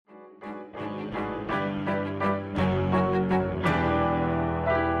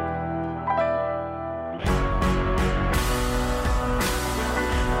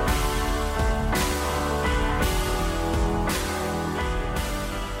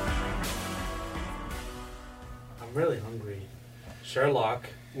I'm really hungry. Sherlock.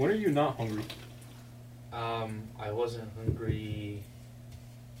 When are you not hungry? I wasn't hungry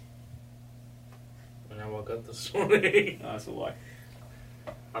when I woke up this morning. That's a lie.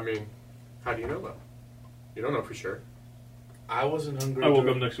 I mean, how do you know that? You don't know for sure. I wasn't hungry. I woke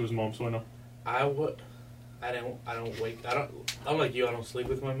up next to his mom, so I know. I don't. Unlike you, I don't sleep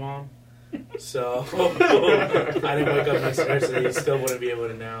with my mom. So I didn't wake up next to her, so you still wouldn't be able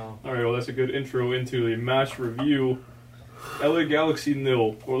to know. All right, well, that's a good intro into the match review. LA Galaxy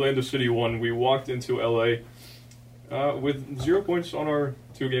 0, Orlando City 1. We walked into LA with 0 points on our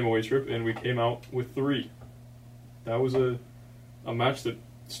 2-game away trip, and we came out with 3. That was a match that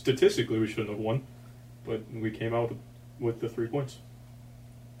statistically we shouldn't have won, but we came out with the 3 points.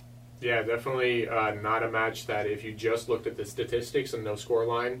 Yeah, definitely not a match that if you just looked at the statistics and no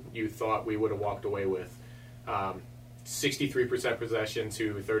scoreline, you thought we would have walked away with. 63% possession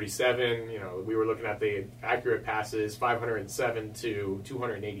to 37. You know, we were looking at the accurate passes, 507 to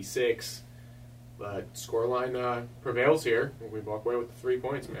 286. But scoreline prevails here. We walk away with the 3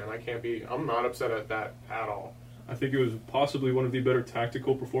 points, man. I'm not upset at that at all. I think it was possibly one of the better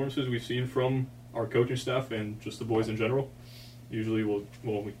tactical performances we've seen from our coaching staff and just the boys in general. Usually, English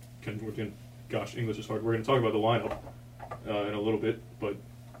is hard. We're going to talk about the lineup in a little bit, but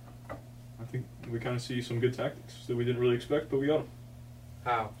I think we kind of see some good tactics that we didn't really expect, but we got them.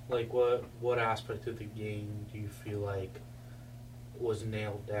 How? Like, what aspect of the game do you feel like was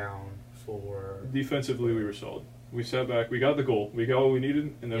nailed down for... Defensively, we were solid. We sat back. We got the goal. We got what we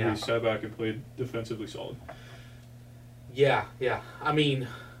needed, and then we sat back and played defensively solid. Yeah. I mean,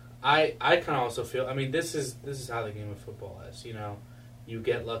 I kind of also feel... I mean, this is how the game of football is, you know. You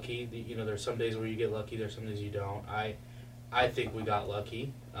get lucky. You know, there's some days where you get lucky. There's some days you don't. I think we got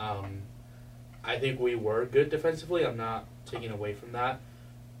lucky. I think we were good defensively. I'm not taking away from that.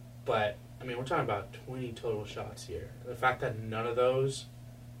 But, I mean, we're talking about 20 total shots here. The fact that none of those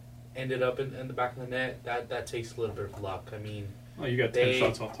ended up in the back of the net, that takes a little bit of luck. I mean... Oh, you got 10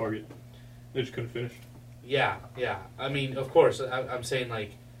 shots off target. They just couldn't finish. Yeah. I mean, of course, I'm saying,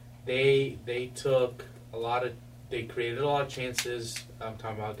 like, they took a lot of... They created a lot of chances. I'm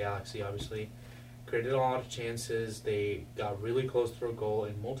talking about Galaxy, obviously. Created a lot of chances. They got really close to a goal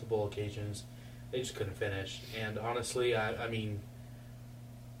in multiple occasions. They just couldn't finish. And honestly, I mean,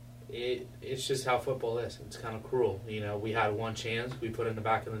 it's just how football is. It's kind of cruel. You know, we had one chance. We put it in the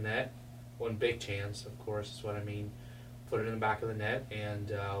back of the net. One big chance, of course, is what I mean. Put it in the back of the net,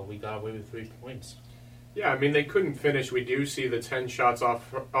 and we got away with 3 points. Yeah, I mean, they couldn't finish. We do see the 10 shots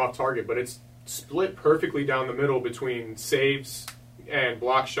off target, but it's split perfectly down the middle between saves and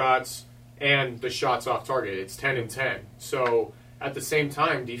block shots and the shots off target. It's 10 and 10. So at the same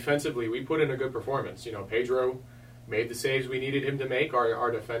time, defensively, we put in a good performance. You know, Pedro made the saves we needed him to make. Our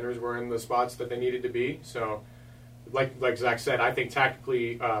defenders were in the spots that they needed to be. So like Zach said, I think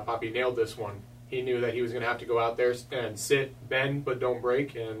tactically Poppy nailed this one. He knew that he was going to have to go out there and sit, bend, but don't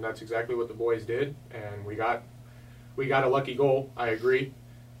break, and that's exactly what the boys did. And we got a lucky goal. I agree.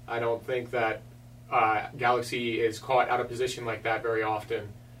 I don't think that Galaxy is caught out of position like that very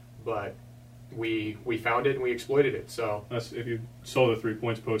often, but we found it and we exploited it. So that's, if you saw the 3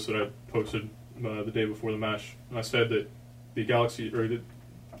 points post that I posted the day before the match, and I said that the Galaxy,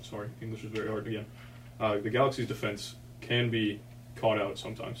 English is very hard again. The Galaxy's defense can be caught out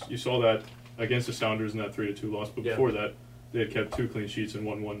sometimes. You saw that against the Sounders in that 3-2 loss, but before that, they had kept 2 clean sheets and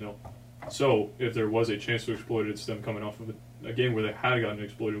won 1-0. So if there was a chance to exploit it, it's them coming off of a game where they had gotten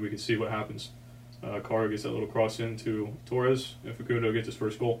exploited. We could see what happens. Cara gets that little cross into Torres, and Facundo gets his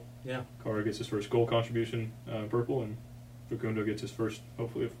first goal. Yeah. Cara gets his first goal contribution in purple, and Facundo gets his first,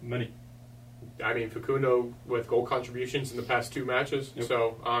 hopefully, of many. I mean, Facundo with goal contributions in the past 2 matches,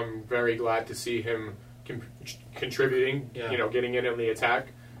 so I'm very glad to see him contributing, you know, getting in on the attack.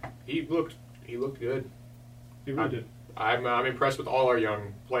 He looked good. He really did. I'm impressed with all our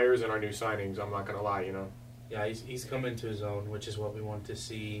young players and our new signings. I'm not going to lie, you know. Yeah, he's come into his own, which is what we wanted to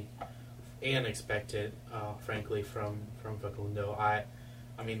see and expected, frankly, from Facundo. I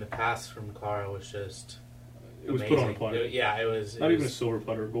mean, the pass from Cara was just It was amazing. put on a platter. It was... Not even a silver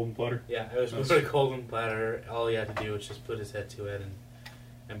platter, a golden platter. Yeah, it was put on a golden platter. All he had to do was just put his head to it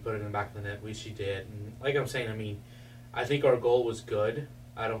and put it in the back of the net, which he did. And like I'm saying, I mean, I think our goal was good.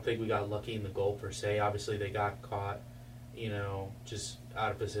 I don't think we got lucky in the goal per se. Obviously, they got caught, you know, just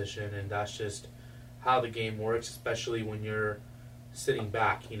out of position, and that's just how the game works, especially when you're sitting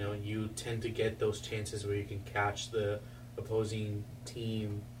back. You know, you tend to get those chances where you can catch the opposing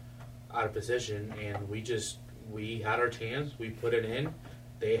team out of position, and we had our chance, we put it in.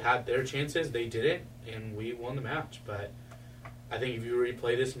 They had their chances, they didn't, and we won the match. But I think if you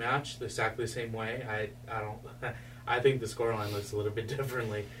replay this match exactly the same way, I don't. I think the scoreline looks a little bit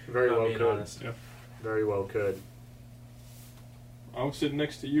differently. Very if I'm well being could. honest. Yeah. Very well could. I was sitting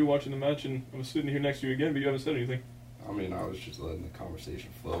next to you watching the match, and I was sitting here next to you again, but you haven't said anything. I mean, I was just letting the conversation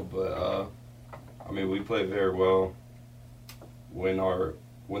flow, but I mean, we played very well.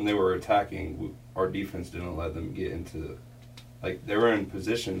 When they were attacking, our defense didn't let them get into, like, they were in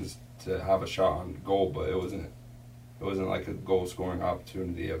positions to have a shot on goal, but it wasn't like a goal scoring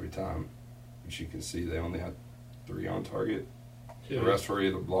opportunity every time. As you can see, they only had 3 on target. Yeah. The rest were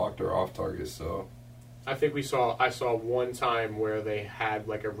either blocked or off target. So I think I saw one time where they had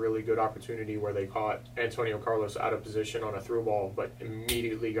like a really good opportunity where they caught Antonio Carlos out of position on a through ball, but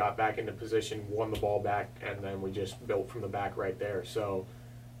immediately got back into position, won the ball back, and then we just built from the back right there. So,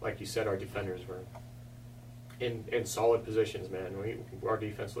 like you said, our defenders were in solid positions, man. Our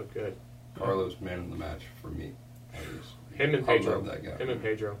defense looked good. Carlos, man of the match for me. Him and I Pedro. love that guy. Him and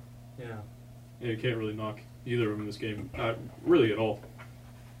Pedro. Yeah. Yeah, you can't really knock either of them in this game. Not really at all.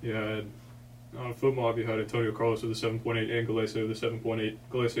 You had, on FootMob, you had Antonio Carlos with a 7.8 and Gallese with a 7.8.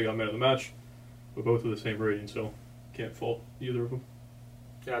 Gallese got man of the match, but both with the same rating, so can't fault either of them.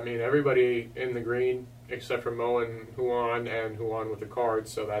 Yeah, I mean, everybody in the green except for Mo and Juan with the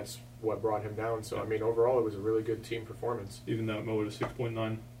cards, so that's what brought him down. So, I mean, overall, it was a really good team performance. Even that Mo with a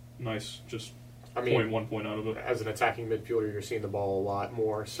 6.9, nice, just I mean, 0.1 point out of it. as an attacking midfielder, you're seeing the ball a lot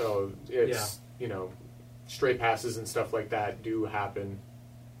more, so it's, straight passes and stuff like that do happen.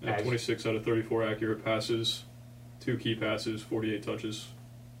 Yeah, 26 out of 34 accurate passes, 2 key passes, 48 touches.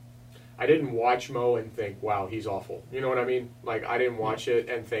 I didn't watch Mo and think, wow, he's awful. You know what I mean? Like, I didn't watch it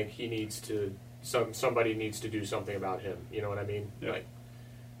and think he needs to, somebody needs to do something about him. You know what I mean? Yeah. Like,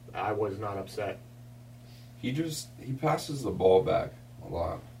 I was not upset. He passes the ball back a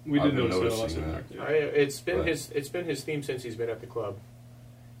lot. We I've did been notice that last noticing time. that. Yeah. It's been his theme since he's been at the club.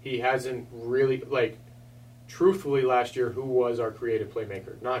 He hasn't really, like, truthfully last year, who was our creative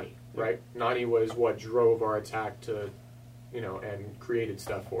playmaker? Nani, right? Nani was what drove our attack to, and created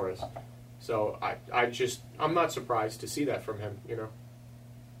stuff for us. So I'm not surprised to see that from him,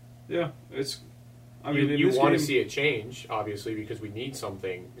 Yeah, I mean, you want to see it change, obviously, because we need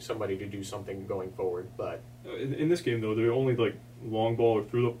somebody to do something going forward. But in this game, though, the only like long ball or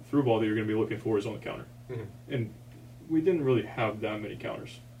through ball that you're going to be looking for is on the counter, and we didn't really have that many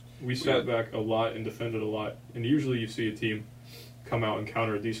counters. We sat back a lot and defended a lot, and usually you see a team come out and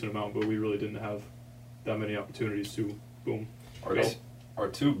counter a decent amount, but we really didn't have that many opportunities to boom. Our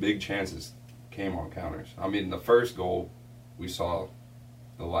 2 big chances came on counters. I mean, the first goal, we saw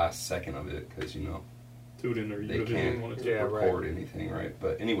the last second of it because, Tootin or they you can't wanted to. Yeah, record anything, right?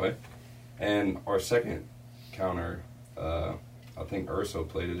 But anyway, and our second counter, I think Urso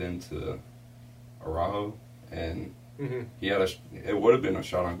played it into Araujo, and he had it would have been a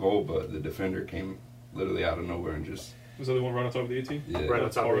shot on goal, but the defender came literally out of nowhere and just... Was that the one right on top of the 18? Yeah. right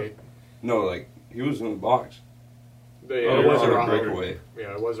on top of it. No, like, he was in the box. It was on a Araujo. breakaway.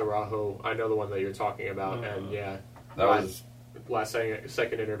 Yeah, it was Araujo. I know the one that you're talking about, and That was... last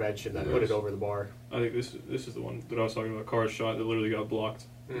second intervention that put it over the bar. I think this is the one that I was talking about. Carr's shot that literally got blocked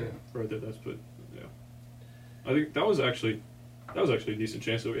right there. I think that was actually a decent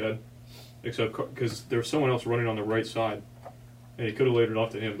chance that we had, except because there was someone else running on the right side, and he could have laid it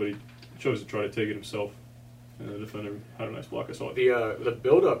off to him, but he chose to try to take it himself, and the defender had a nice block. I saw it. The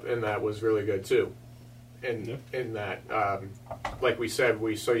build up in that was really good too. In that, like we said,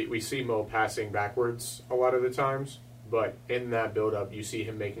 we see Mo passing backwards a lot of the times. But in that build-up, you see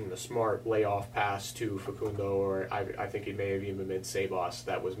him making the smart layoff pass to Facundo, or I think it may have even been Sebas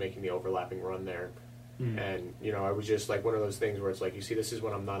that was making the overlapping run there. And, I was just like one of those things where it's like, you see, this is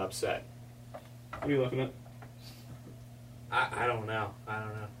when I'm not upset. What are you laughing at? I don't know.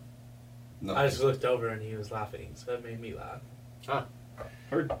 No. I just looked over and he was laughing, so that made me laugh. Huh.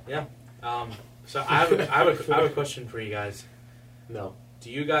 Heard. Yeah. So I have a question for you guys. No. Do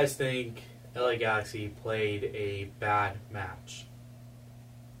you guys think LA Galaxy played a bad match?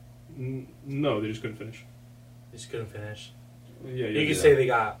 No, they just couldn't finish. They just couldn't finish. Yeah, You could say they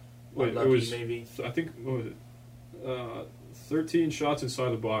got Wait, lucky, it was, maybe. I think, what was it? 13 shots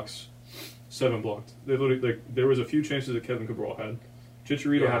inside the box, 7 blocked. They literally, there was a few chances that Kevin Cabral had.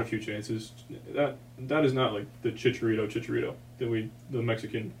 Chicharito had a few chances. That is not like the Chicharito the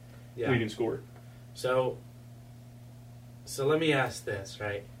Mexican leading scorer. So let me ask this,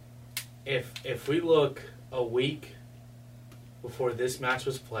 right? If we look a week before this match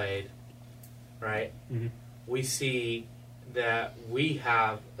was played, right, we see that we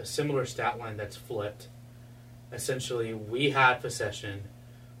have a similar stat line that's flipped. Essentially, we had possession.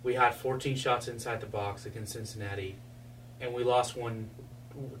 We had 14 shots inside the box against Cincinnati, and we lost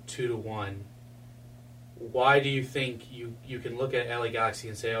 2-1. Why do you think you can look at LA Galaxy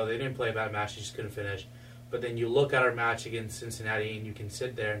and say, oh, they didn't play a bad match, they just couldn't finish? But then you look at our match against Cincinnati and you can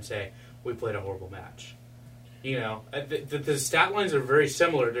sit there and say, we played a horrible match. You know, the stat lines are very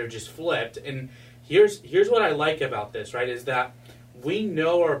similar. They're just flipped. And here's what I like about this, right, is that we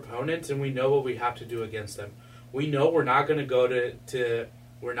know our opponents and we know what we have to do against them. We know we're not going to go to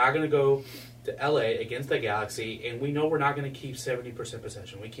LA against the Galaxy, and we know we're not going to keep 70%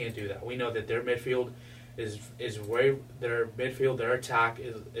 possession. We can't do that. We know that their midfield their attack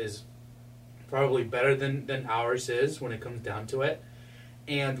is probably better than ours is when it comes down to it.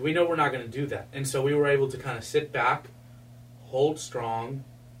 And we know we're not going to do that. And so we were able to kind of sit back, hold strong,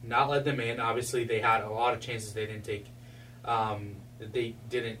 not let them in. Obviously, they had a lot of chances they didn't take, they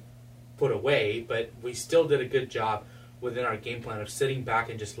didn't put away, but we still did a good job within our game plan of sitting back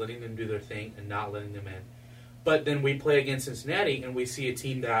and just letting them do their thing and not letting them in. But then we play against Cincinnati, and we see a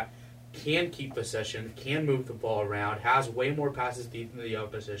team that can keep possession, can move the ball around, has way more passes deep in the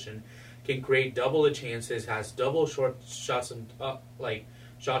opposition, can create double the chances, has double short shots and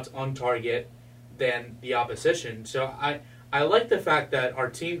shots on target than the opposition. So I like the fact that our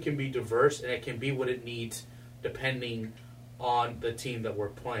team can be diverse and it can be what it needs depending on the team that we're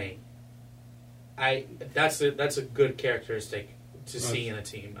playing. That's a good characteristic to see in a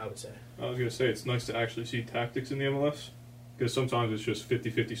team, I would say. I was going to say, it's nice to actually see tactics in the MLS, because sometimes it's just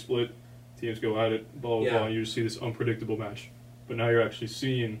 50-50 split, teams go at it, blah, blah, blah, and you just see this unpredictable match. But now you're actually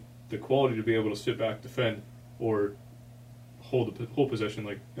seeing the quality to be able to sit back, defend, or hold possession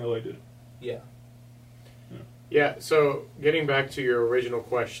like LA did. Yeah. Yeah, so getting back to your original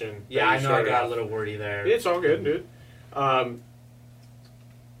question. Yeah, I know I got a little wordy there. It's all good, dude.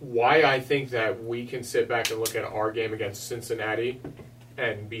 Why I think that we can sit back and look at our game against Cincinnati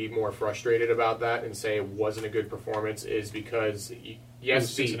and be more frustrated about that and say it wasn't a good performance is because,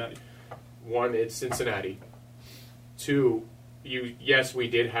 yes, one, it's Cincinnati. Two, yes, we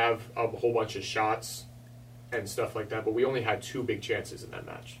did have a whole bunch of shots and stuff like that, but we only had 2 big chances in that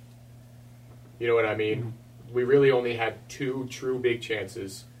match. You know what I mean? Mm-hmm. We really only had 2 true big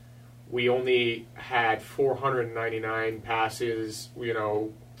chances. We only had 499 passes,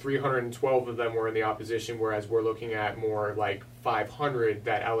 312 of them were in the opposition, whereas we're looking at more like 500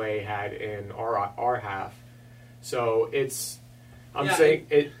 that LA had in our half. So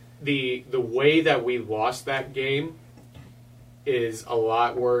the way that we lost that game is a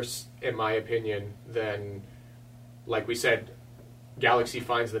lot worse, in my opinion, than, like we said, Galaxy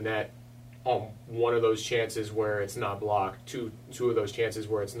finds the net on one of those chances where it's not blocked, two of those chances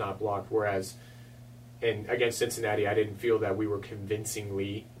where it's not blocked, whereas against Cincinnati, I didn't feel that we were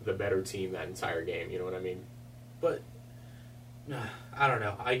convincingly the better team that entire game. You know what I mean? But I don't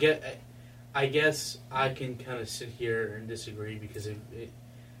know. I guess I can kind of sit here and disagree because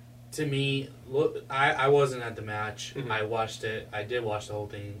to me, look, I wasn't at the match. Mm-hmm. I watched it. I did watch the whole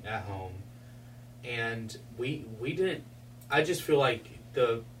thing at home, and we didn't. I just feel like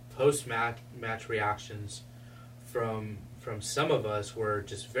the post-match reactions from some of us were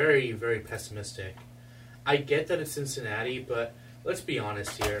just very, very pessimistic. I get that it's Cincinnati, but let's be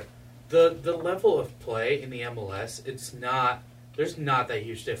honest here. The level of play in the MLS, there's not that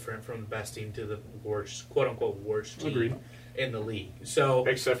huge difference from the best team to the worst, quote unquote, worst team Agreed. In the league. So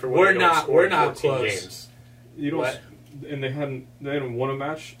except for we're not close. Games. You don't, and they hadn't won a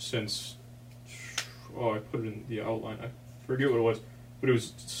match since. Oh, I put it in the outline. I forget what it was. But it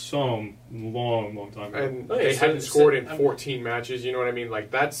was some long time ago. And they hadn't scored in 14 matches, you know what I mean? Like,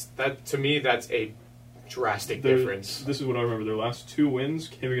 that to me, that's a drastic difference. This is what I remember. Their last 2 wins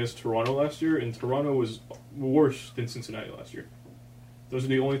came against Toronto last year, and Toronto was worse than Cincinnati last year. Those are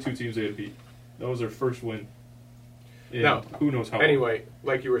the only 2 teams they had beat. That was their first win. Now, who knows how anyway, long.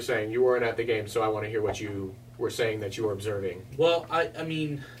 like you were saying, you weren't at the game, so I want to hear what you were saying that you were observing. Well, I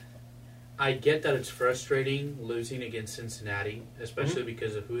mean, I get that it's frustrating losing against Cincinnati, especially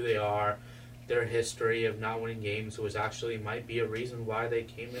because of who they are. Their history of not winning games might be a reason why they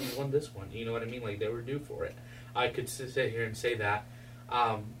came in and won this one. You know what I mean? Like, they were due for it. I could sit here and say that.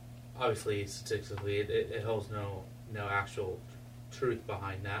 Obviously, statistically, it holds no actual truth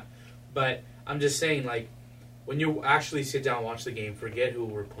behind that. But I'm just saying, like, when you actually sit down and watch the game, forget who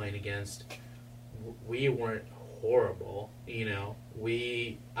we're playing against. We weren't horrible, you know.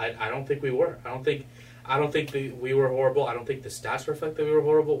 I don't think we were. I don't think we were horrible. I don't think the stats reflect that we were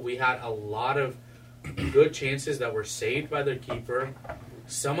horrible. We had a lot of good chances that were saved by their keeper.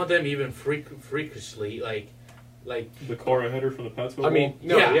 Some of them even freakishly, like the Cara header from the Patsville. I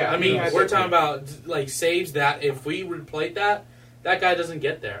mean, we're talking about like saves that if we replayed that guy doesn't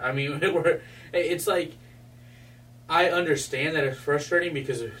get there. I mean, it's like I understand that it's frustrating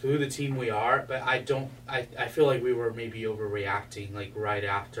because of who the team we are, but I feel like we were maybe overreacting. Like right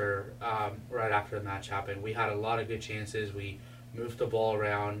after the match happened, we had a lot of good chances. We moved the ball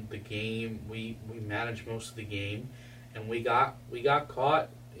around the game. We managed most of the game, and we got caught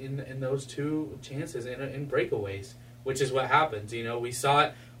in those two chances in breakaways, which is what happens. You know, we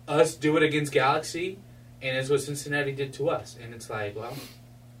saw us do it against Galaxy, and it's what Cincinnati did to us. And it's like, well,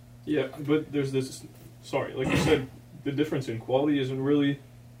 yeah, but there's this. Sorry, like you said, the difference in quality isn't really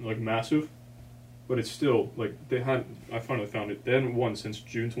like massive, but it's still like I finally found it. They hadn't won since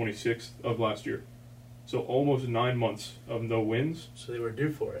June 26th of last year, so almost 9 months of no wins. So they were due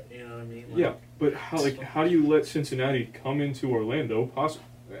for it. You know what I mean? Like, Yeah, but how do you let Cincinnati come into Orlando,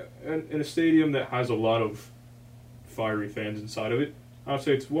 in a stadium that has a lot of fiery fans inside of it? I would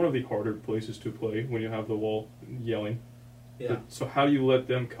say it's one of the harder places to play when you have the wall yelling. Yeah. So how do you let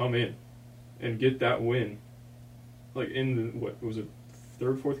them come in and get that win? Like in the, what was it,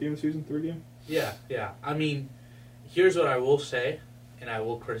 fourth game of the season? Third game? Yeah. I mean, here's what I will say, and I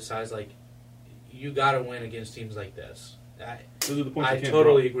will criticize. Like, you got to win against teams like this. Those are the points I you can't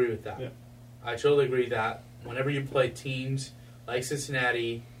totally drop. agree with that. Yeah. I totally agree that whenever you play teams like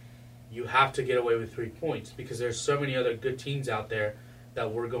Cincinnati, you have to get away with 3 points because there's so many other good teams out there that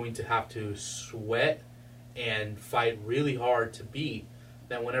we're going to have to sweat and fight really hard to beat.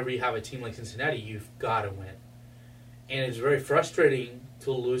 That whenever you have a team like Cincinnati, you've got to win. And it's very frustrating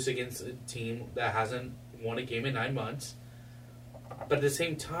to lose against a team that hasn't won a game in 9 months. But at the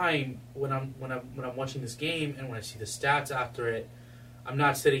same time, when I'm watching this game and when I see the stats after it, I'm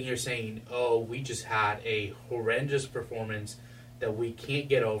not sitting here saying, "Oh, we just had a horrendous performance that we can't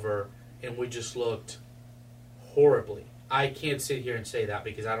get over, and we just looked horribly." I can't sit here and say that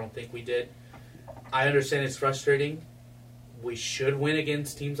because I don't think we did. I understand it's frustrating. We should win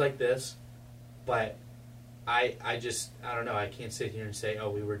against teams like this, but I don't know. I can't sit here and say,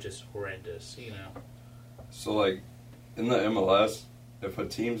 "Oh, we were just horrendous," you know. So, like, in the MLS, if a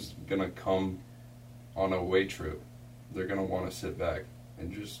team's going to come on a away trip, they're going to want to sit back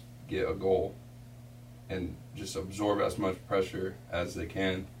and just get a goal and just absorb as much pressure as they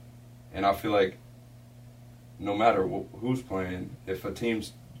can. And I feel like no matter who's playing, if a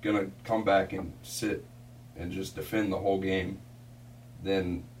team's going to come back and sit and just defend the whole game,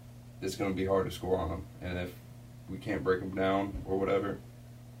 then it's going to be hard to score on them. And if we can't break them down or whatever,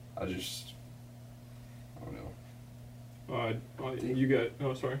 I don't know. You got.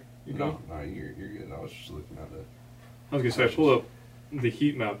 Oh, sorry. You No, go? you're good. I was just looking at it. I was gonna say I pulled up the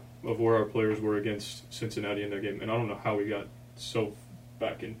heat map of where our players were against Cincinnati in their game, and I don't know how we got so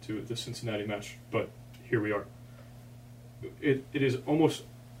back into the Cincinnati match, but here we are. It is almost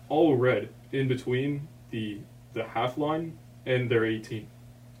all red in between the half line and their 18.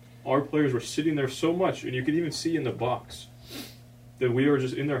 Our players were sitting there so much, and you could even see in the box that we were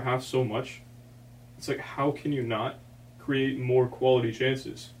just in their half so much. It's like, how can you not create more quality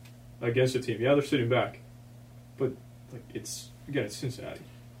chances against a team? Yeah, they're sitting back, but like it's Cincinnati.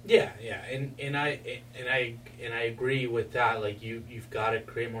 Yeah, and I agree with that. Like you've got to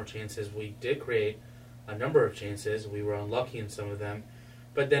create more chances. We did create a number of chances. We were unlucky in some of them,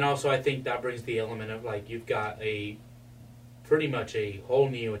 but then also I think that brings the element of like you've got pretty much a whole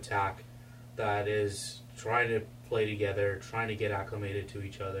new attack that is trying to play together, trying to get acclimated to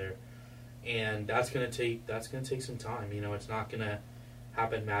each other, and that's gonna take some time. You know, it's not gonna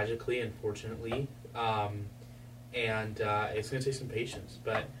happen magically, unfortunately. And it's going to take some patience.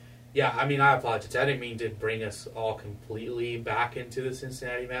 But, yeah, I mean, I apologize. I didn't mean to bring us all completely back into the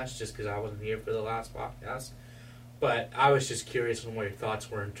Cincinnati match just because I wasn't here for the last podcast. But I was just curious on what your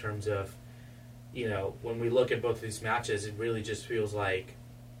thoughts were in terms of, you know, when we look at both of these matches, it really just feels like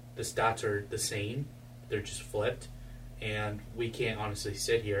the stats are the same. They're just flipped. And we can't honestly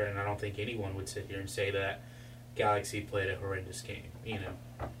sit here, and I don't think anyone would sit here and say that Galaxy played a horrendous game, you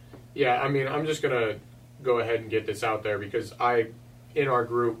know. Yeah, I mean, I'm just going to go ahead and get this out there because I, in our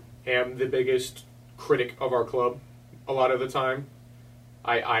group, am the biggest critic of our club a lot of the time.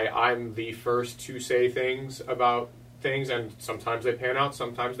 I'm the first to say things about things, and sometimes they pan out,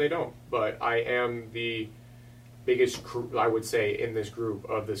 sometimes they don't. But I am the biggest, I would say, in this group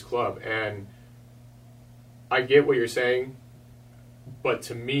of this club. And I get what you're saying, but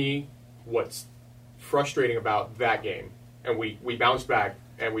to me, what's frustrating about that game, and we bounced back,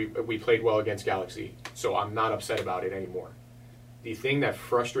 and we played well against Galaxy, so I'm not upset about it anymore. The thing that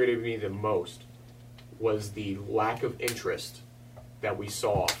frustrated me the most was the lack of interest that we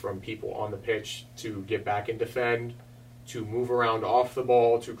saw from people on the pitch to get back and defend, to move around off the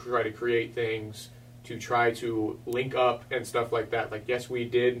ball, to try to create things, to try to link up and stuff like that. Like, yes, we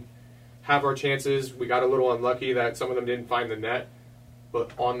did have our chances. We got a little unlucky that some of them didn't find the net.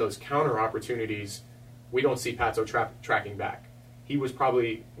 But on those counter opportunities, we don't see Patso tracking back. He was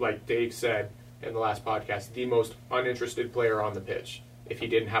probably, like Dave said in the last podcast, the most uninterested player on the pitch if he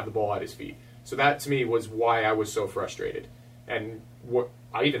didn't have the ball at his feet. So that, to me, was why I was so frustrated. And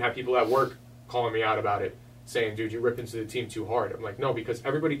I even have people at work calling me out about it, saying, dude, you rip into the team too hard. I'm like, no, because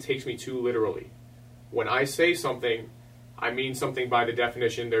everybody takes me too literally. When I say something, I mean something by the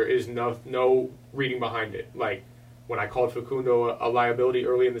definition. There is no reading behind it. Like, when I called Facundo a liability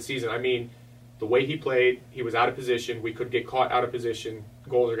early in the season, I mean, the way he played, he was out of position. We could get caught out of position.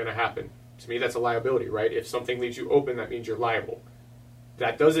 Goals are going to happen. To me, that's a liability, right? If something leaves you open, that means you're liable.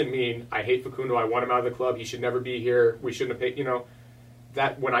 That doesn't mean I hate Facundo. I want him out of the club. He should never be here. We shouldn't have paid,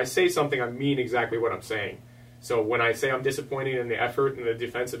 that when I say something, I mean exactly what I'm saying. So when I say I'm disappointed in the effort and the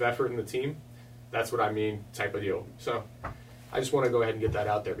defensive effort in the team, that's what I mean, type of deal. So I just want to go ahead and get that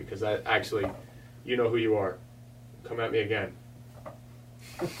out there because that actually, you know who you are. Come at me again.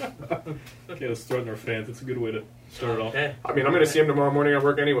 Okay, let's threaten our fans. It's a good way to start it off. Okay. I mean, I'm going to see him tomorrow morning at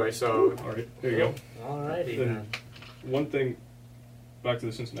work anyway, so. All right, there you go. Alrighty, Then- man. One thing, back to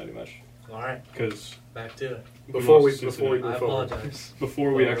the Cincinnati match, All right, because back to it. Before we I move forward. apologize.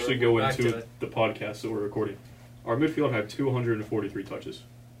 before we Well, actually we're go back to into it. the podcast that we're recording, our midfield had 243 touches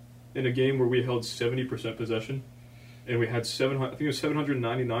in a game where we held 70% possession, and we had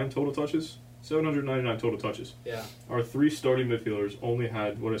 799 total touches. 799 total touches. Yeah, Our three starting midfielders only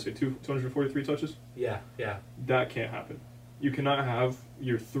had 243 touches. yeah. That can't happen. You cannot have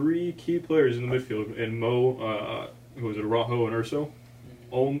your three key players in the midfield, and Mo, who was it, Araujo and Urso,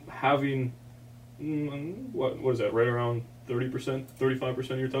 all having what is that? Right around 30%,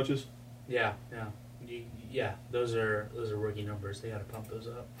 35% of your touches. Yeah. Yeah, those are rookie numbers. They got to pump those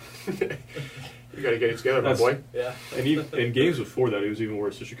up. You got to get it together, my That's- boy. Yeah. And in games before that, it was even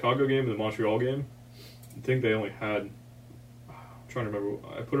worse. The Chicago game and the Montreal game, I think they only had. I'm trying to remember.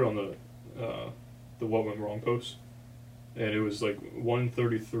 I put it on the what went wrong post, and it was like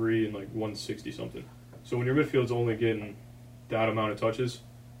 133 and like 160 something. So when your midfield's only getting that amount of touches,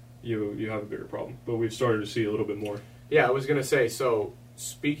 you have a bigger problem. But we've started to see a little bit more. Yeah, I was going to say, so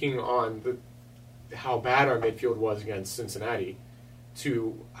speaking on how bad our midfield was against Cincinnati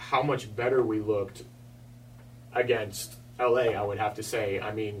to how much better we looked against LA, I would have to say.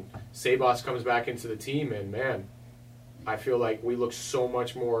 I mean, Sebas comes back into the team, and man, I feel like we look so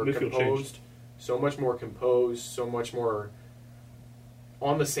much more Midfield composed, changed. so much more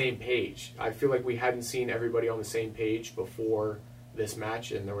on the same page. I feel like we hadn't seen everybody on the same page before this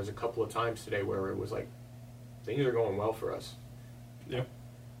match, and there was a couple of times today where it was like, things are going well for us. Yeah.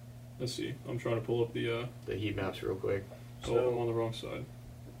 Let's see. I'm trying to pull up the. The heat maps real quick. I'm on the wrong side.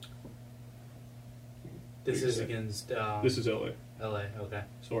 This is against. This is LA. LA. Okay.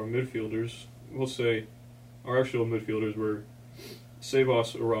 So our midfielders, we'll say, our actual midfielders were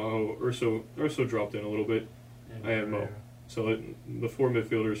Sebas, Araujo, Urso dropped in a little bit, and Mo. So the four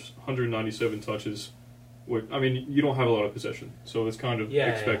midfielders, 197 touches. I mean, you don't have a lot of possession, so it's kind of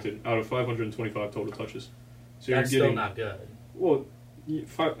expected out of 525 total touches. So That's you're still getting, not good. well,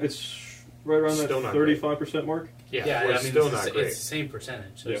 it's right around that Still not 35% mark. Yeah, well, I it's mean, still it's, not the, great. it's the same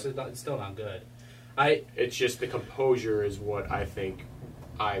percentage, so Yeah. it's still not good. It's just the composure is what I think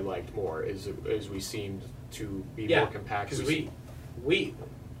I liked more. Is we seemed to be more compact. because we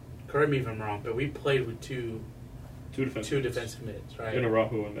correct me if I'm wrong, but we played with two Two defensive mids, right? in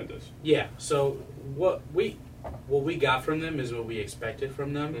Araujo and Mendes. Yeah. So what we got from them is what we expected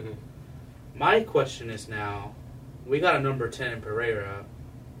from them. Mhm. My question is now, we got a number 10 in Pereira,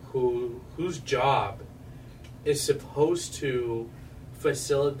 whose job is supposed to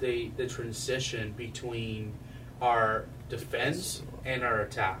facilitate the transition between our defense and our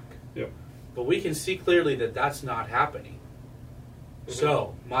attack. Yep. But we can see clearly that that's not happening. Mhm.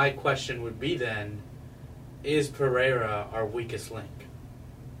 So my question would be then, is Pereira our weakest link?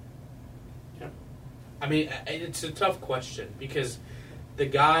 Yeah. I mean, it's a tough question because the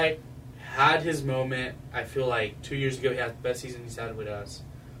guy had his moment. I feel like 2 years ago he had the best season he's had with us.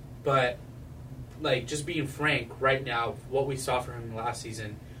 But, like, just being frank, right now, what we saw from him last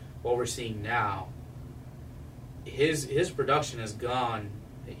season, what we're seeing now, his production has gone,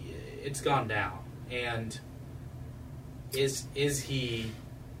 it's gone down. And is he...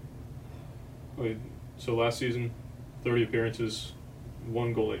 Wait, so last season, 30 appearances,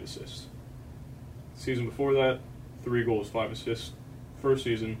 1 goal, 8 assists. Season before that, 3 goals, 5 assists. First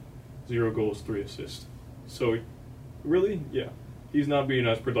season, 0 goals, 3 assists. So, really, yeah, he's not being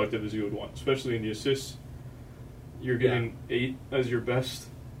as productive as you would want, especially in the assists. You're getting 8 as your best,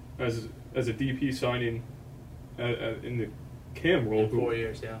 as a DP signing in the Cam role, in 4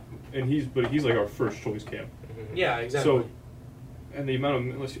 years. Yeah. and he's like our first choice Cam. Yeah, exactly. So, and the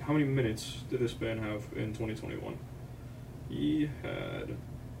amount of let's see, how many minutes did this man have in 2021? He had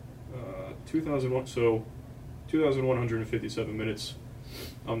 2,001. So 2,157 minutes.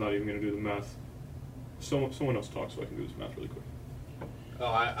 I'm not even going to do the math. Someone else talk so I can do this math really quick. Oh,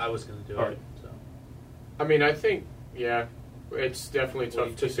 I was going to do All it. right. So. I mean, I think, yeah, it's definitely Well, tough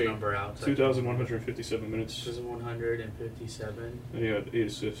you to took the see. number out. So 2,157 minutes, 157. and he had 8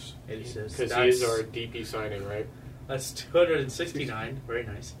 assists. 8 assists. Because he is our DP signing, right? That's 269. Very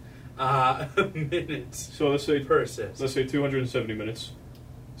nice. Minutes So let's say per assist. 270 minutes.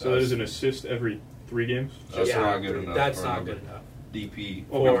 So that is an assist every 3 games. That's Yeah, not good enough. That's for not number- good enough. DP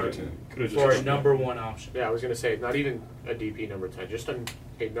Oh, For- number 10. Could have For a just number 1 option. Yeah, I was going to say, not even a DP number 10, just a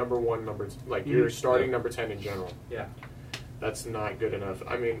number 1, like your starting Yeah. number 10 in general. Yeah. That's not good enough.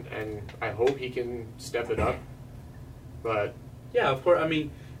 I mean, and I hope he can step it up, but Yeah, of course. I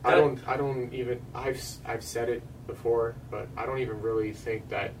mean, I don't even, I've said it before, but I don't even really think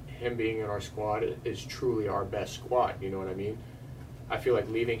that him being in our squad is truly our best squad, you know what I mean? I feel like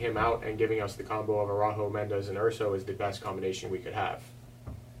leaving him out and giving us the combo of Araujo, Mendez, and Urso is the best combination we could have.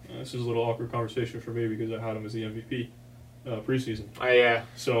 This is a little awkward conversation for me because I had him as the MVP preseason. Yeah.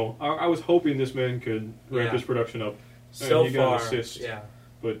 So I was hoping this man could ramp Yeah. his production up. so he got an far, assist. yeah.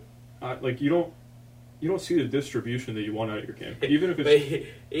 Like you don't see the distribution that you want out of your game, even if But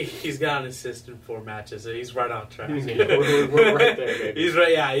it's he's got an assist in 4 matches, so he's right on track. We're right there, baby. He's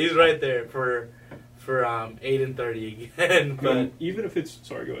right. Yeah, he's right there for 8 and 30 again. But even if it's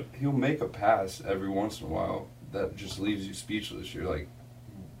sorry, go ahead. He'll make a pass every once in a while that just leaves you speechless. You're like,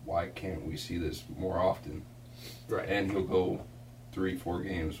 why can't we see this more often? Right. And he'll go 3-4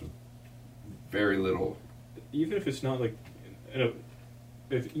 games with very little. Even if it's not like,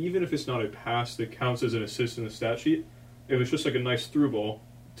 even if it's not a pass that counts as an assist in the stat sheet, if it's just like a nice through ball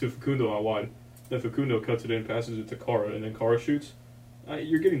to Facundo out wide, then Facundo cuts it in, passes it to Kara, and then Kara shoots.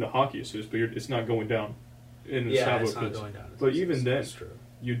 You're getting the hockey assist, but it's not going down. In the yeah, Sabo it's not fits. going down. But even then, that's true.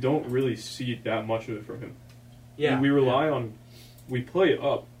 you don't really see that much of it from him. Yeah, we rely on, we play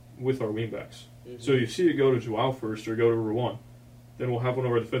up with our wingbacks. Mhm. So you see it go to Joao first or go to Ruan. Then we'll have one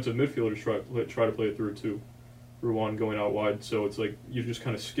of our defensive midfielders try to play it through to Ruan going out wide. So it's like you just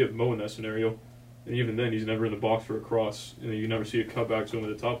kind of skip Mo in that scenario. And even then, he's never in the box for a cross. And you never see it cut back to him at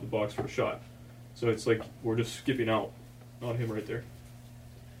the top of the box for a shot. So it's like we're just skipping out on him right there.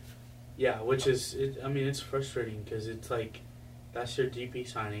 Yeah, which is, I mean, it's frustrating because it's like that's your DP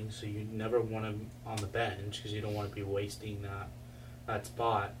signing, so you never want him on the bench because you don't want to be wasting that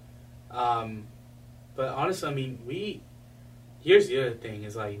spot. But honestly, I mean, here's the other thing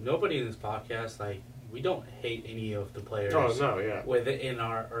is like nobody in this podcast, like, we don't hate any of the players. Oh, no, yeah. Within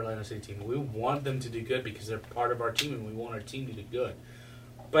our Orlando City team, we want them to do good because they're part of our team, and we want our team to do good.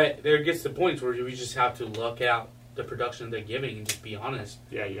 But there gets to points where we just have to look at the production they're giving and just be honest.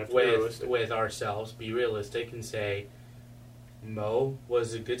 Yeah, you have to be realistic. With ourselves, be realistic, and say Mo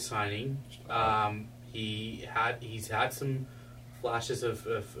was a good signing. He's had some flashes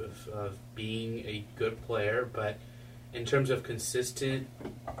of being a good player, but in terms of consistent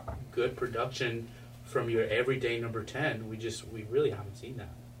good production from your everyday number 10, we really haven't seen that.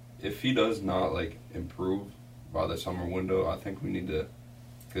 If he does not improve by the summer window, I think we need to,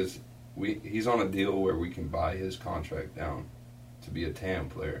 because he's on a deal where we can buy his contract down to be a TAM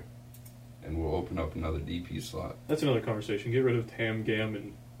player, and we'll open up another DP slot. That's another conversation. Get rid of Tam, Gam,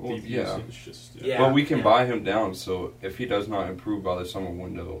 and Well, DPs. yeah. It's just Yeah. But we can buy him down, so if he does not improve by the summer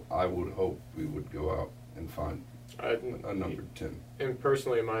window, I would hope we would go out and find a number 10. And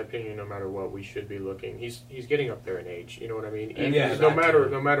personally, in my opinion, no matter what, we should be looking. He's getting up there in age. You know what I mean? And yeah, no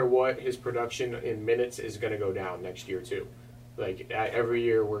that matter what, his production in minutes is going to go down next year too. Every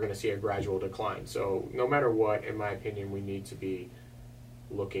year, we're going to see a gradual decline. So no matter what, in my opinion, we need to be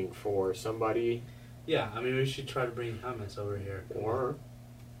looking for somebody, Yeah, I mean, we should try to bring James over here. or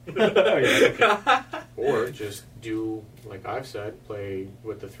yeah, or just do like I've said, play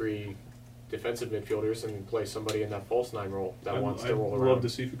with the 3 defensive midfielders and play somebody in that false 9 role that wants to roll I'd around. love to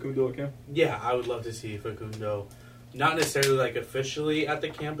see Facundo at Cam. Yeah, I would love to see Facundo, not necessarily officially at the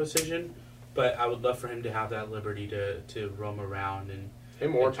camp position, but I would love for him to have that liberty to roam around and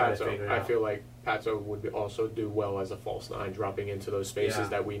Him or and try to figure Pato. it I out. feel like Pato would also do well as a false 9, dropping into those spaces Yeah.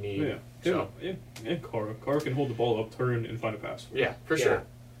 that we need. Yeah, So, and Kara. Kara can hold the ball up, turn, and find a pass. yeah, for Yeah. sure.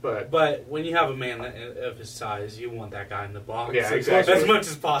 But But when you have a man of his size, you want that guy in the box Yeah, exactly. as much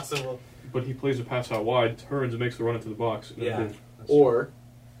as possible. But he plays a pass out wide, turns, and makes the run into the box. And Yeah. then boom. or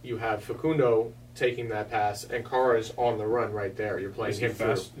you have Facundo taking that pass and Kara's on the run right there. You're playing Is he him through.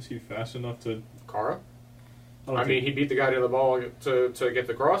 fast? Is he fast enough to? Kara? I mean, he beat the guy to the ball to get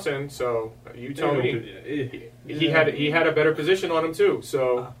the cross in. So you tell me. He had a better position on him too.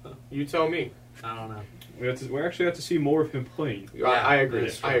 So you tell me. I don't know. We actually have to see more of him playing. I agree.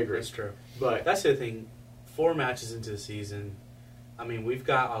 That's I agree. That's true. But That's the thing. 4 matches into the season, I mean, we've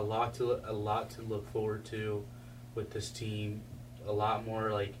got a lot to look forward to with this team. A lot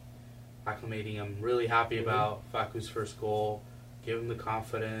more like acclimating. I'm really happy about Facu's first goal. Give him the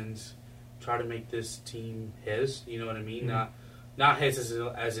confidence. Try to make this team his. You know what I mean? Not his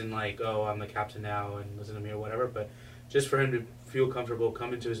as in like, oh, I'm the captain now and listen to me or whatever. But just for him to feel comfortable,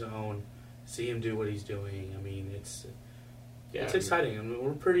 come into his own, see him do what he's doing. I mean, it's exciting. I mean,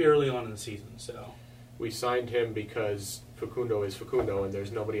 we're pretty early on in the season, so. We signed him because Facundo is Facundo, and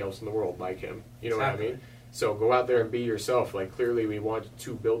there's nobody else in the world like him. You know what I mean? So go out there and be yourself. Like, clearly we want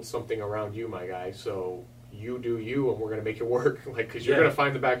to build something around you, my guy. So you do you, and we're gonna make it work. Like, because you're gonna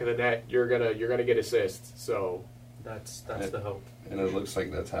find the back of the net. You're gonna get assists. So That's the hope. And it looks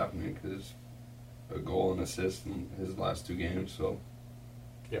like that's happening because a goal and assist in his last 2 games. So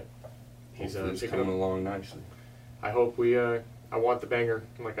he's it's coming along nicely. I hope we. I want the banger,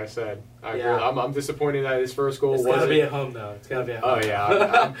 like I said. Yeah. I'm disappointed that his first goal It's wasn't. gotta be at home though. It's gotta be at home. Oh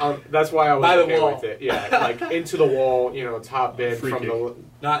yeah, I'm, that's why I was By the okay wall. with it. Yeah, like into the wall, top bin Free from kick. the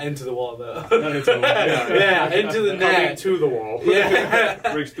Not into the wall though. Not into the wall. Yeah, into the coming net. to the wall.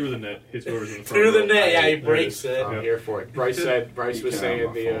 Yeah. Breaks through the net, hits whoever's in the front Through the row. net, yeah, he There breaks it is. it. I'm here for it. Bryce He was can saying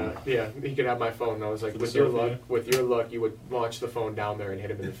have my he could have my phone. And I was like, For with the your selfie, luck, you would launch the phone down there and hit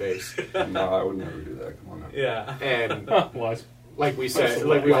him in the face. No, I would never do that. Come on now. Yeah. And Wise. like we That's said, a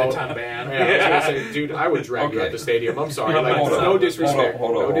like we all. lifetime ban. Yeah, I was gonna say, dude, I would drag you Okay. out the stadium. I'm sorry. Hold Like, on, no disrespect.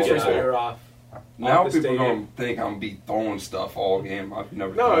 hold on, no hold on. Yeah, disrespect. you're off. Now Off the people stadium. gonna think I'm be throwing stuff all game. I've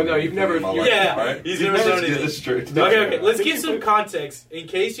never. No, thrown no, you've anything never- in my life, Yeah, right? he's never Let's thrown get anything. this straight. Okay, let's give some context. In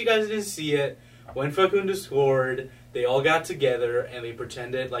case you guys didn't see it, when Facundo scored, they all got together and they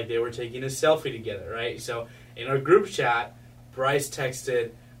pretended like they were taking a selfie together, right? So in our group chat, Bryce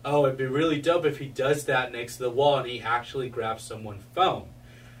texted, oh, it'd be really dope if he does that next to the wall and he actually grabs someone's phone.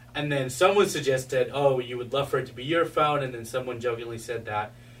 And then someone suggested, oh, you would love for it to be your phone, and then someone jokingly said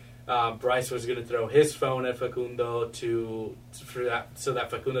that Bryce was going to throw his phone at Facundo so that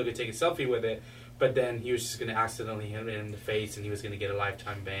Facundo could take a selfie with it, but then he was just going to accidentally hit him in the face, and he was going to get a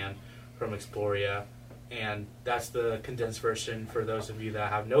lifetime ban from Exploria. And that's the condensed version for those of you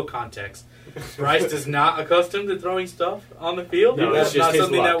that have no context. Bryce is not accustomed to throwing stuff on the field. No, That's it's just not his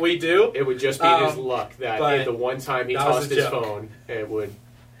something luck. that we do. It would just be his luck that but the one time he that was tossed a his joke. phone, it would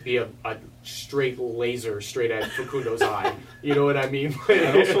be a straight laser straight at Facundo's eye. You know what I mean?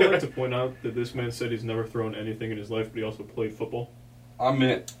 I'd also like to point out that this man said he's never thrown anything in his life, but he also played football. I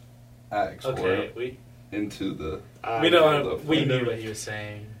meant at Explorer Okay, into the. we know we Never. knew what he was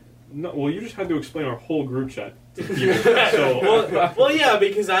saying. No, well, you just had to explain our whole group chat. So well, yeah,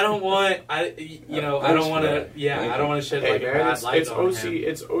 because I don't want, I don't want to, Thank I don't want to shed Hey like a man, bad light it's on OC, him.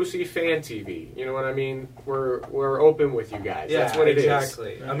 it's OC fan TV. You know what I mean? We're open with you guys. Yeah, That's what it is.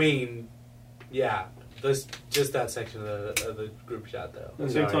 exactly. I mean, yeah, just that section of the group chat though. at the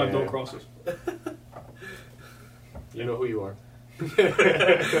same No, time, yeah. don't cross us. You know who you are.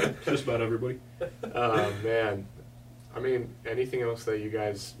 Just about everybody. Man. I mean, anything else that you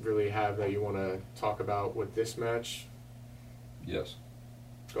guys really have that you want to talk about with this match? Yes,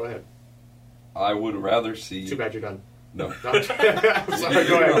 Go ahead. I would rather see. Too bad you're done. No, No, I'm sorry.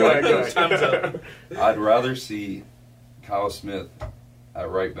 Go ahead. Time's up. I'd rather see Kyle Smith at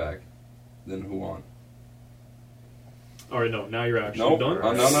right back than Huan. All right, no, now you're actually Nope. done.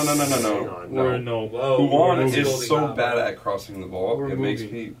 No. Hang on. We're no. Whoa, Huan we're is holding so up. bad at crossing the ball. We're It makes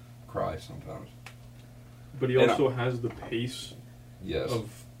moving. me cry sometimes. But he And also has the pace Yes. of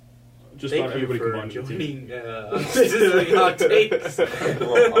just Thank about you everybody for combined. in the team. joining. This is like hot takes.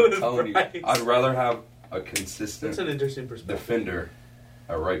 Well, I'm telling you, Right. I'd rather have a That's consistent an interesting perspective. defender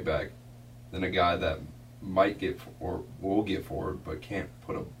at right back than a guy that might get or will get forward but can't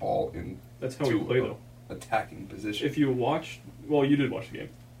put a ball in That's how we play, though. attacking position. If you watched, well, you did watch the game.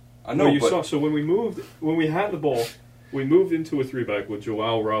 I know, Well, you but saw. So when we had the ball, we moved into a 3-back with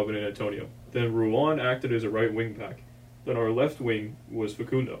Joao, Robin, and Antonio. Then Ruan acted as a right wing back. Then our left wing was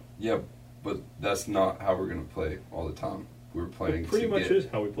Facundo. yeah, but that's not how we're going to play all the time. We're playing It pretty to much get, is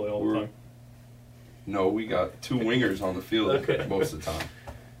how we play all the we're- time. No, we got 2 wingers on the field Okay. most of the time.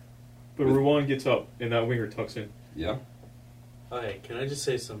 But With- Ruan gets up, and that winger tucks in. Yeah. Okay, can I just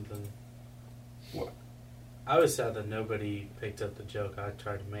say something? What? I was sad that nobody picked up the joke I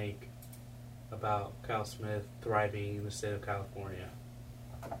tried to make about Kyle Smith thriving in the state of California.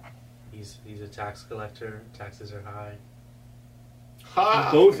 He's a tax collector. Taxes are high. Ha!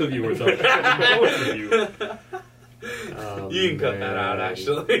 Both of you were talking. Both of you. You can cut that out,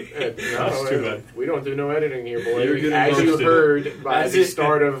 actually. That's too bad. We don't do no editing here, boy. You're getting As you roasted. heard by As the it-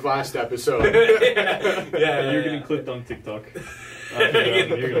 start of last episode. yeah, You're getting clipped on TikTok. You're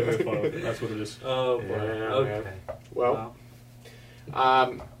gonna make fun of it. That's what it is. Oh boy. Yeah, Okay. man. Well,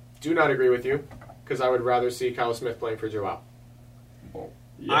 do not agree with you because I would rather see Kyle Smith playing for Joao. Well,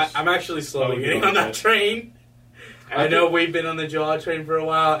 Yes. I'm actually slowly I would getting go on with that that. train. I know we've been on the Joao train for a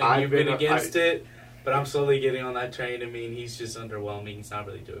while, and I've you've been been- against it, but I'm slowly getting on that train. I mean, he's just underwhelming. He's not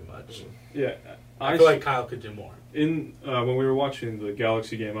really doing much. Yeah. I feel like Kyle could do more. When we were watching the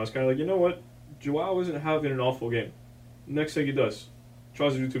Galaxy game, I was kind of like, you know what? Joao isn't having an awful game. Next thing he does,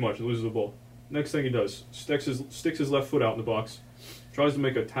 tries to do too much, loses the ball. Next thing he does, sticks his left foot out in the box, tries to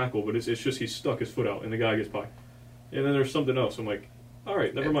make a tackle, but it's just he's stuck his foot out, and the guy gets by. And then there's something else. I'm like, all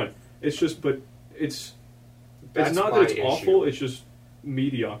right, never mind. It's just, but it's That's not my that it's issue. awful. It's just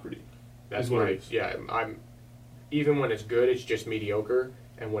mediocrity. That's is what right. it is. Yeah, I'm. Even when it's good, it's just mediocre,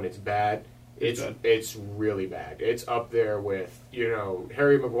 and when it's bad, It's it's bad. really bad. It's up there with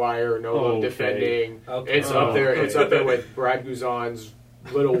Harry Maguire, no love Okay. defending. Okay. It's up there. Okay. It's up there with Brad Guzan's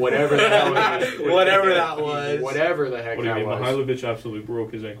little whatever the hell it is. Whatever that was. Whatever the heck What do you that mean? was. Mihailovic absolutely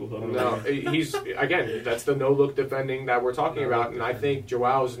broke his ankle. No, he's again. That's the no look defending that we're talking about, and I think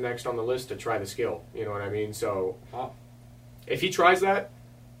Joao's next on the list to try the skill. You know what I mean? So, if he tries that,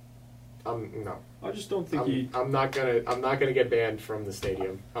 no, I just don't think I'm not gonna get banned from the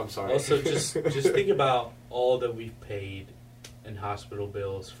stadium. I'm sorry. Also, just think about all that we've paid in hospital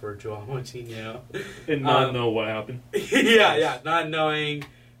bills for Joao Moutinho. and not know what happened. yeah, not knowing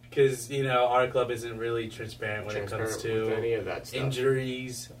because our club isn't really transparent when it comes Transparent with any to of that stuff.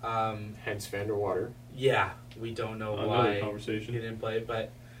 injuries. Hence Vanderwater. Yeah, we don't know Another why he conversation. didn't play,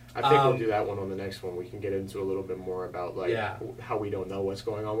 but I think we'll do that one on the next one. We can get into a little bit more about Yeah. how we don't know what's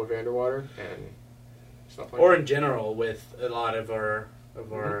going on with Vanderwater and stuff like or that. in general with a lot of our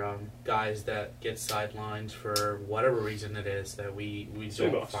guys that get sidelined for whatever reason it is that we Say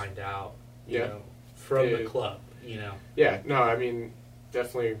don't boss. find out, Yeah. from the Yeah. club, Yeah, no, I mean,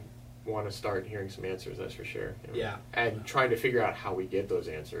 definitely want to start hearing some answers, that's for sure. Yeah. And trying to figure out how we get those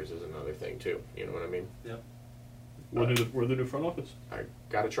answers is another thing, too. You know what I mean? We're the new front office. I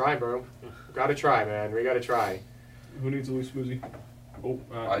gotta try, bro. Gotta try, man. We gotta try. Who needs a loose smoothie? Oh,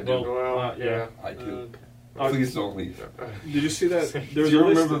 I do. Well, yeah. I do. Okay. Please don't leave. Did you see that? Do There's you a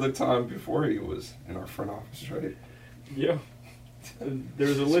list. remember the time before he was in our front office, right? Yeah. There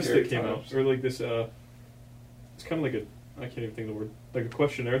was a list Scary that came out, times. or like this. It's kind of like I can't even think of the word, like a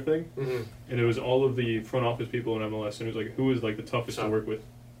questionnaire thing, Mm-hmm. and it was all of the front office people in MLS, and it was like who was like the toughest to Tough. work with,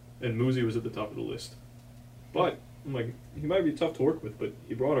 and Muzi was at the top of the list. But I'm like, he might be tough to work with, but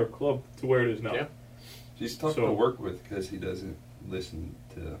he brought our club to where it is now. Yeah. He's tough So- to work with because he doesn't listen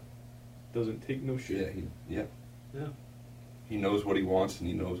to. Doesn't take no shit. Yeah. Yeah. He knows what he wants and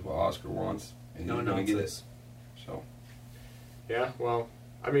he knows what Oscar wants, and No he's gonna get it. nonsense. So Yeah, well,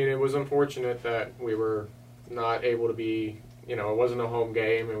 I mean, it was unfortunate that we were not able to be, it wasn't a home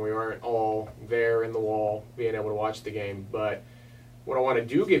game and we weren't all there in the wall being able to watch the game. But what I want to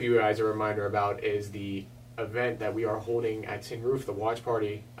do give you guys a reminder about is the event that we are holding at Tin Roof, the watch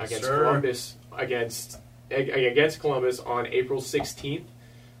party against Sure. Columbus, against Columbus on April 16th.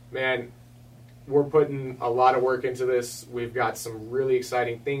 Man, we're putting a lot of work into this. We've got some really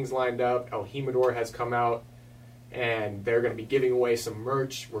exciting things lined up. El Jimador has come out, and they're going to be giving away some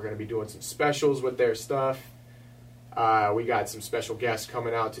merch. We're going to be doing some specials with their stuff. We got some special guests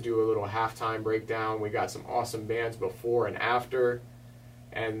coming out to do a little halftime breakdown. We got some awesome bands before and after.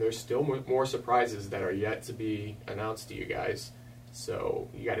 And there's still more surprises that are yet to be announced to you guys. So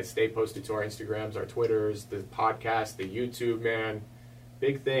you got to stay posted to our Instagrams, our Twitters, the podcast, the YouTube, man.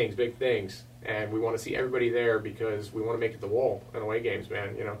 Big things, big things. And we want to see everybody there because we want to make it the wall in away games,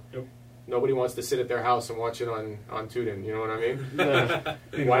 man. Yep. Nobody wants to sit at their house and watch it on Tuden. You know what I mean?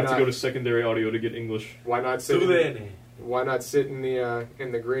 You Why have to not? go to secondary audio to get English. Why not sit? Tudene. Why not sit in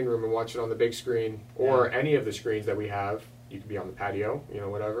the green room and watch it on the big screen or any of the screens that we have? You could be on the patio,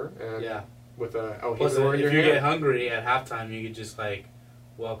 whatever. And Yeah. with a El Plus, Jimador in if your you hand. get hungry at halftime, you could just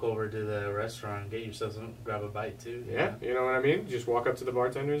walk over to the restaurant, and get yourself grab a bite too. Yeah, you know what I mean? Just walk up to the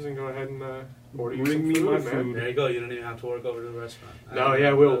bartenders and go ahead and order you some Bring me food, my man. food. There you go. You don't even have to work over to the restaurant. No,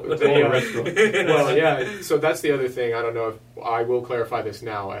 yeah, we'll. Well, restaurant. Well, yeah. So that's the other thing. I don't know if I will clarify this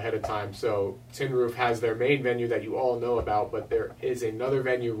now ahead of time. So Tin Roof has their main venue that you all know about, but there is another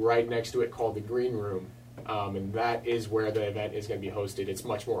venue right next to it called the Green Room, and that is where the event is going to be hosted. It's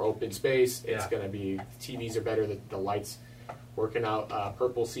much more open space. It's Yeah. going to be TVs are better. The lights working out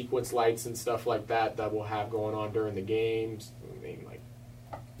purple sequence lights and stuff like that we'll have going on during the games. I mean, like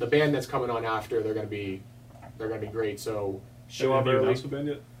the band that's coming on after, they're gonna be great. So show up Have you early. announced the band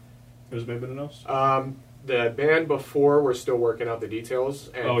yet? Has the band been announced? The band before, we're still working out the details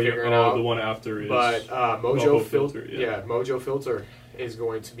and figuring the out. one after is. But Mojo Mojo Filter, Filter, yeah. Mojo Filter is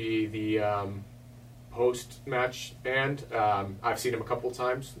going to be the post-match band. I've seen them a couple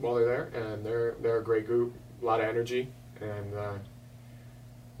times while they're there, and they're a great group, a lot of energy, and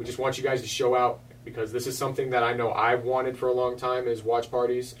we just want you guys to show out because this is something that I know I've wanted for a long time is watch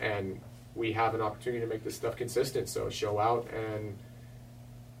parties, and we have an opportunity to make this stuff consistent. So show out and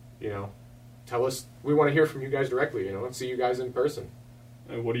tell us. We want to hear from you guys directly, and see you guys in person.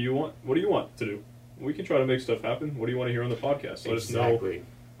 And what do you want? What do you want to do? We can try to make stuff happen. What do you want to hear on the podcast? Let us know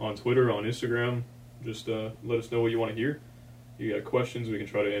on Twitter, on Instagram. Just let us know what you want to hear. You got questions, we can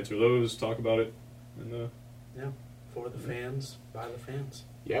try to answer those, talk about it. And for the fans, by the fans.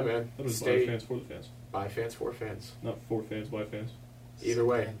 Yeah, man. that was by the fans, for the fans. By fans, for fans. Not for fans, by fans. Either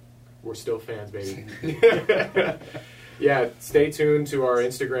way, we're still fans, baby. Yeah, stay tuned to our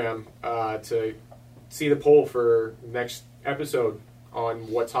Instagram to see the poll for next episode on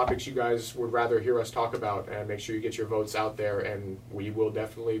what topics you guys would rather hear us talk about, and make sure you get your votes out there, and we will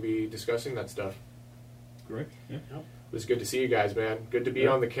definitely be discussing that stuff. Great. Yeah. It was good to see you guys, man. Good to be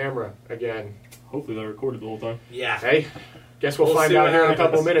on the camera again. Hopefully that recorded the whole time. Yeah. Hey, guess we'll find see out what here in a happens.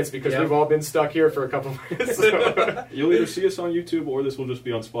 couple minutes because Yep. we've all been stuck here for a couple minutes. So. You'll either see us on YouTube or this will just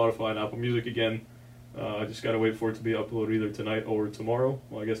be on Spotify and Apple Music again. I just got to wait for it to be uploaded either tonight or tomorrow.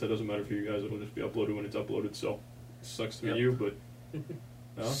 Well, I guess that doesn't matter for you guys. It'll just be uploaded when it's uploaded. So it sucks to be Yep. you, but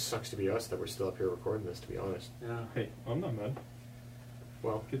Sucks to be us that we're still up here recording this, to be honest. Yeah. hey, I'm not mad.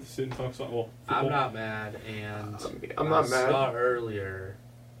 Well, Get to sit and talk football. I'm not mad, and I'm not I mad. saw earlier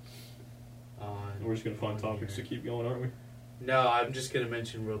on. We're just going to find on topics to here. keep going, aren't we? No, I'm just going to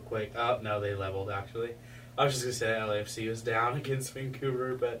mention real quick. Oh, no, they leveled, actually. I was just going to say LAFC was down against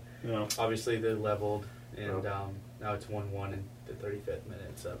Vancouver, but No. obviously they leveled, and now it's 1-1 in the 35th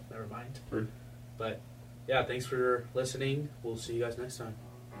minute, so never mind. Heard. But, yeah, thanks for listening. We'll see you guys next time.